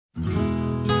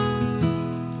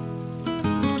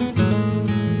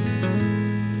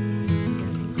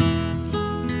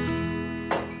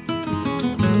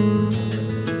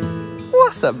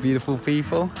What's up, beautiful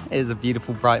people? It is a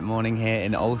beautiful bright morning here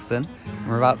in Alston.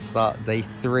 We're about to start day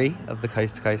 3 of the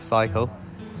coast to coast cycle.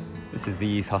 This is the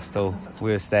youth hostel we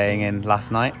were staying in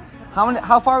last night.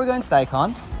 How far are we going today,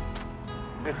 Con?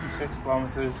 56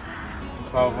 kilometres and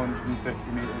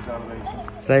 1,250 metres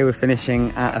elevation. Today we're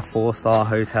finishing at a 4-star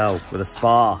hotel with a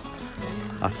spa.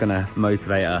 That's gonna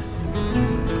motivate us.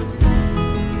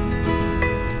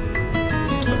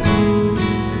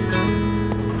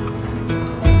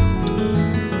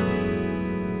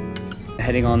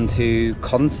 Heading on to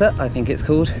Consett, I think it's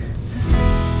called.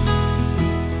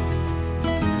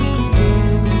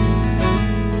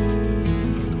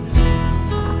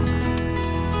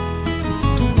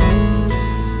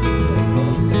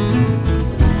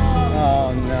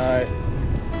 Oh no.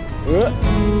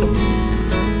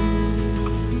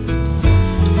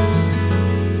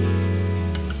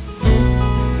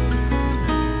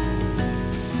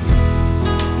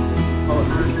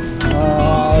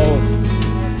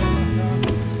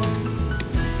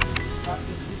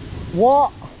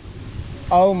 What?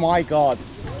 Oh my god.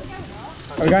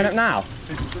 Are we going up now?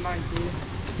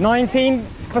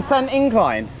 19%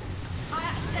 incline?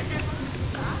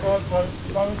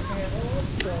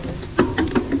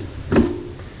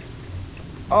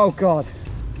 Oh god.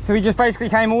 So we just basically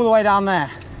came all the way down there.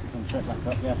 Straight back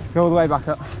up, yeah. Let's go all the way back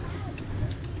up.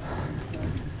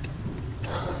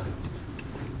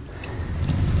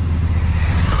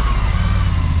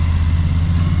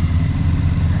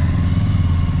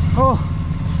 Oh,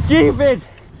 stupid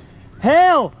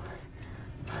hill!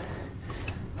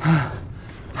 I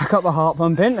got the heart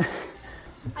pumping. Are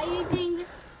you doing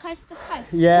this coast to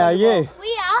coast? Yeah, are you?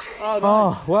 We are. Oh, nice.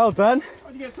 Oh, well done.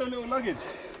 How'd you get so little luggage?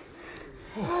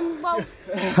 Well,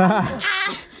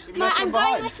 I'm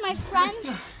going with my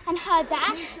friend and her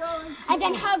dad, and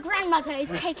then her grandmother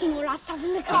is taking all our stuff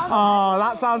in the car. Oh,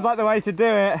 that sounds like the way to do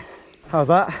it. How's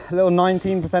that? A little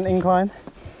 19% incline.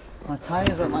 My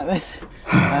tyres went like this.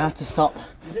 I had to stop.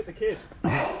 You hit the kid.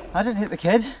 I didn't hit the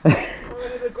kid. Oh, I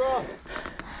hit the grass.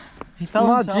 He fell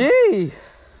Oh, himself. gee.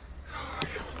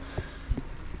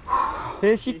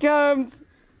 Here she comes.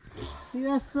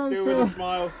 Yes, so Still good. with a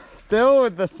smile. Still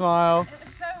with the smile. It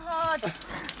was so hard to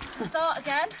start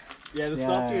again. Yeah, the Yeah.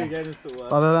 starting again is the I worst.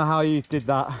 don't know how you did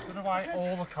that. I don't know why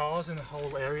all the cars in the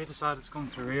whole area decided to come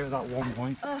through here at that one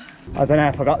point. I don't know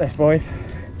if I got this, boys.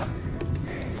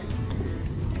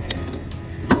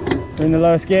 We're in the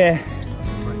lowest gear.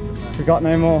 We got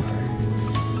no more.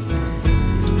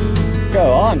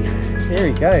 Go on.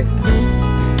 Here we go.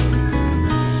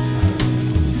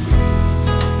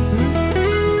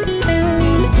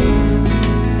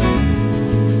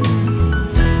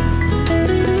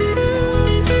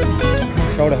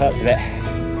 Shoulder hurts a bit.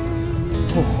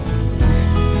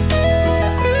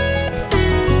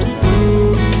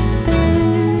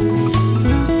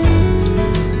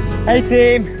 Hey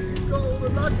team.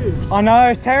 I know,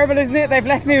 it's terrible, isn't it? They've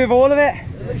left me with all of it.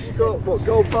 At least you got, what,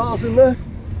 gold bars in there?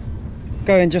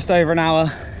 Going just over an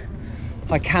hour.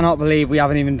 I cannot believe we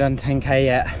haven't even done 10k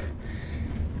yet.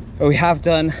 But we have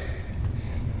done,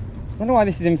 I don't know why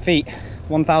this is in feet,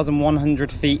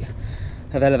 1,100 feet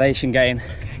of elevation gain.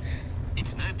 Okay,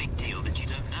 it's no big deal that you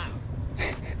don't know.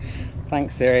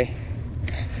 Thanks, Siri.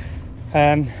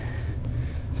 So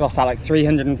what's that, like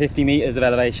 350 meters of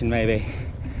elevation maybe?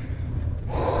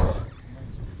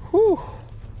 Whew.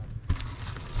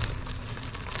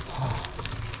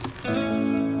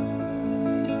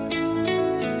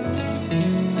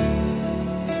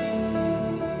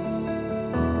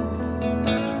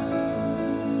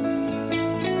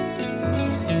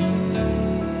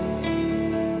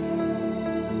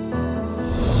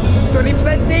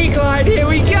 Decline, here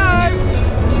we go!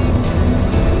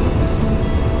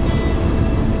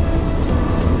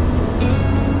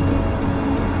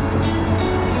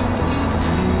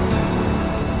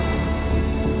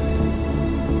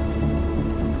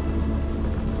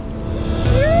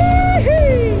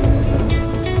 Woo-hoo!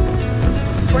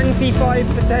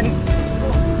 25%.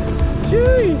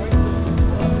 Jeez!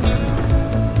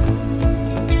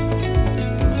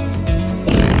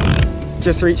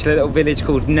 Just reached a little village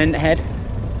called Nenthead.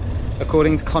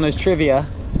 According to Connor's trivia,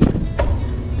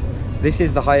 this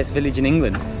is the highest village in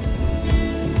England.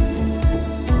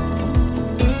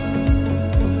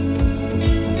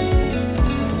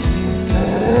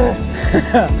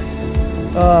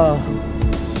 Oh.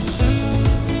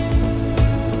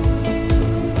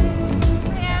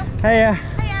 Hiya. Hey,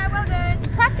 Hiya, well done.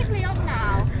 Practically up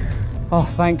now. oh,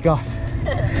 thank God.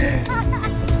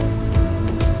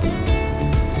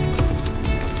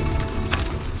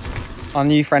 Our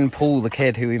new friend Paul, the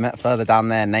kid who we met further down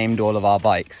there, named all of our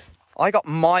bikes. I got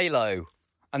Milo,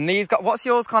 and these got, what's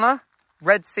yours, Connor?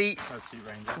 Red Seat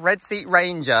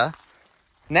Ranger,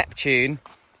 Neptune.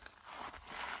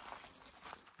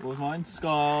 What was mine?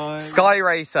 Sky. Sky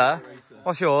Racer.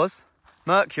 What's yours?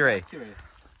 Mercury.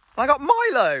 I got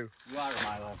Milo. You are a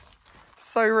Milo.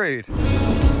 So rude.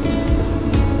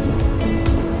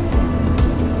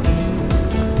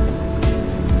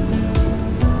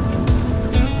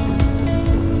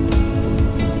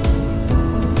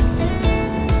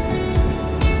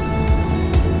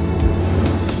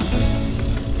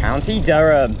 County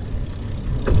Durham.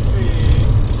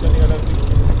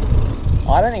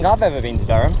 I don't think I've ever been to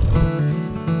Durham.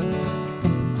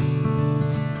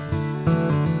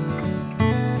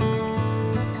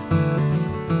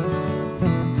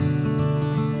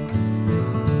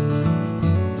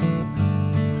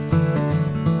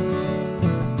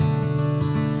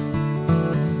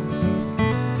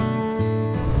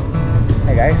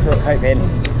 There you go, Rookhope Inn.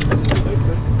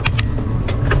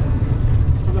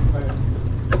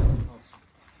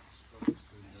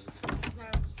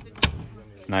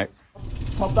 No.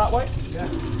 Pop that way? Yeah.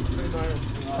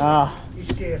 Ah. You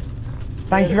scared?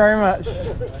 Thank you very much.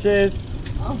 Cheers.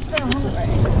 I'm so hungry.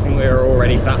 I think we're all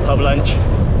ready for that pub lunch.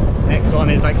 Next one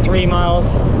is like 3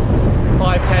 miles,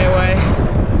 5k away.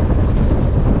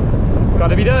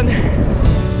 Gotta be done.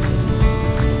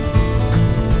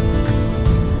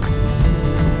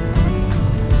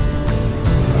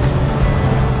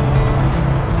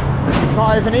 It's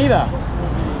not open either.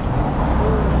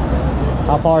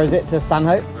 How far is it to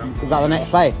Stanhope? Is that the next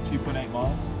place? 2.8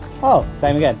 miles. Oh,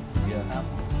 same again. Yeah.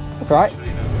 That's all right.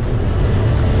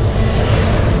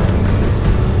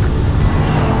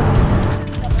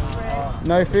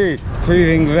 No food.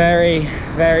 Proving very,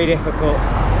 very difficult.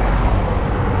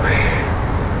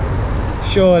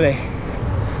 Surely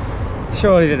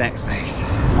the next place.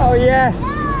 Oh yes!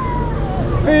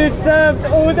 Food served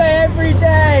all day, every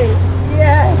day!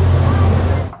 Yes!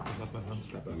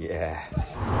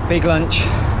 Yes. Big lunch.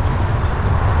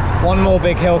 One more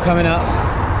big hill coming up.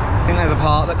 I think there's a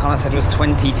part that Connor said was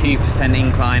 22%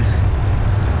 incline.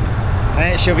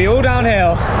 And it should be all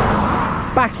downhill.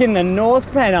 Back in the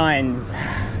North Pennines.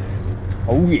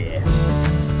 Oh yeah.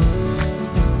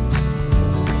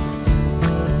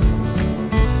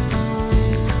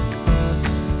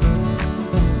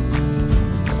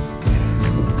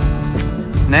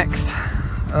 Next,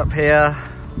 up here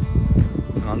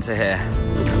and onto here.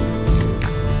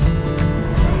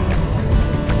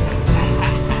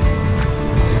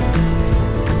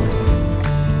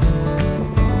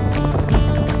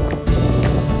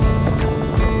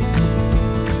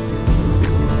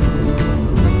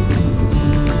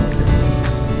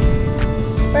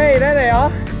 Hey, there they are.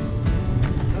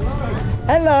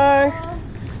 Hello.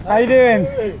 How you doing?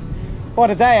 What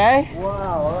a day, eh?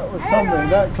 Wow, that was something,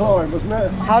 that climb, wasn't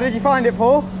it? How did you find it,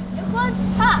 Paul? It was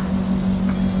tough.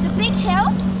 The big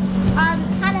hill,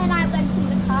 Hannah and I went in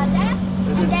the car there.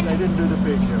 They didn't do the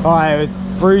big hill. Oh, it was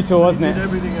brutal, wasn't They did it?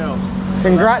 everything else.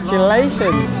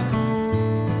 Congratulations.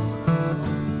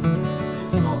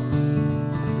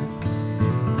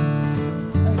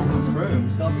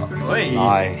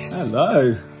 Nice.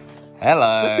 Hello.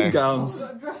 Hello. Dressing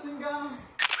gowns.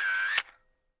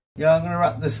 Yeah, I'm gonna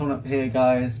wrap this one up here,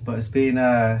 guys. But it's been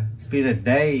a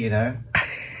day, you know.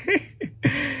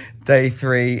 Day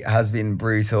 3 has been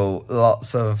brutal.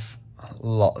 Lots of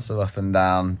up and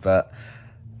down, but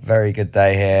very good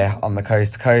day here on the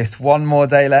coast to coast. One more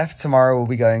day left. Tomorrow we'll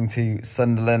be going to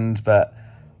Sunderland, but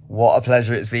what a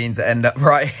pleasure it's been to end up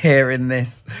right here in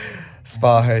this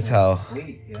spa hotel.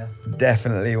 Sweet, yeah.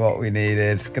 Definitely what we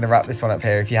needed. Gonna wrap this one up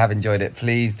here. If you have enjoyed it,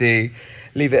 please do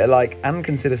leave it a like and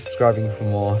consider subscribing for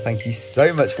more. Thank you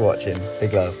so much for watching.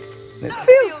 Big love. It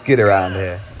feels good around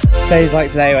here. Days like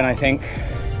today when I think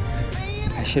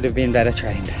I should have been better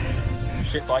trained.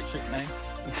 Shit bike, shit name.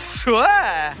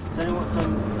 Swear! Does anyone want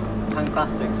some tank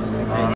plastics just in case?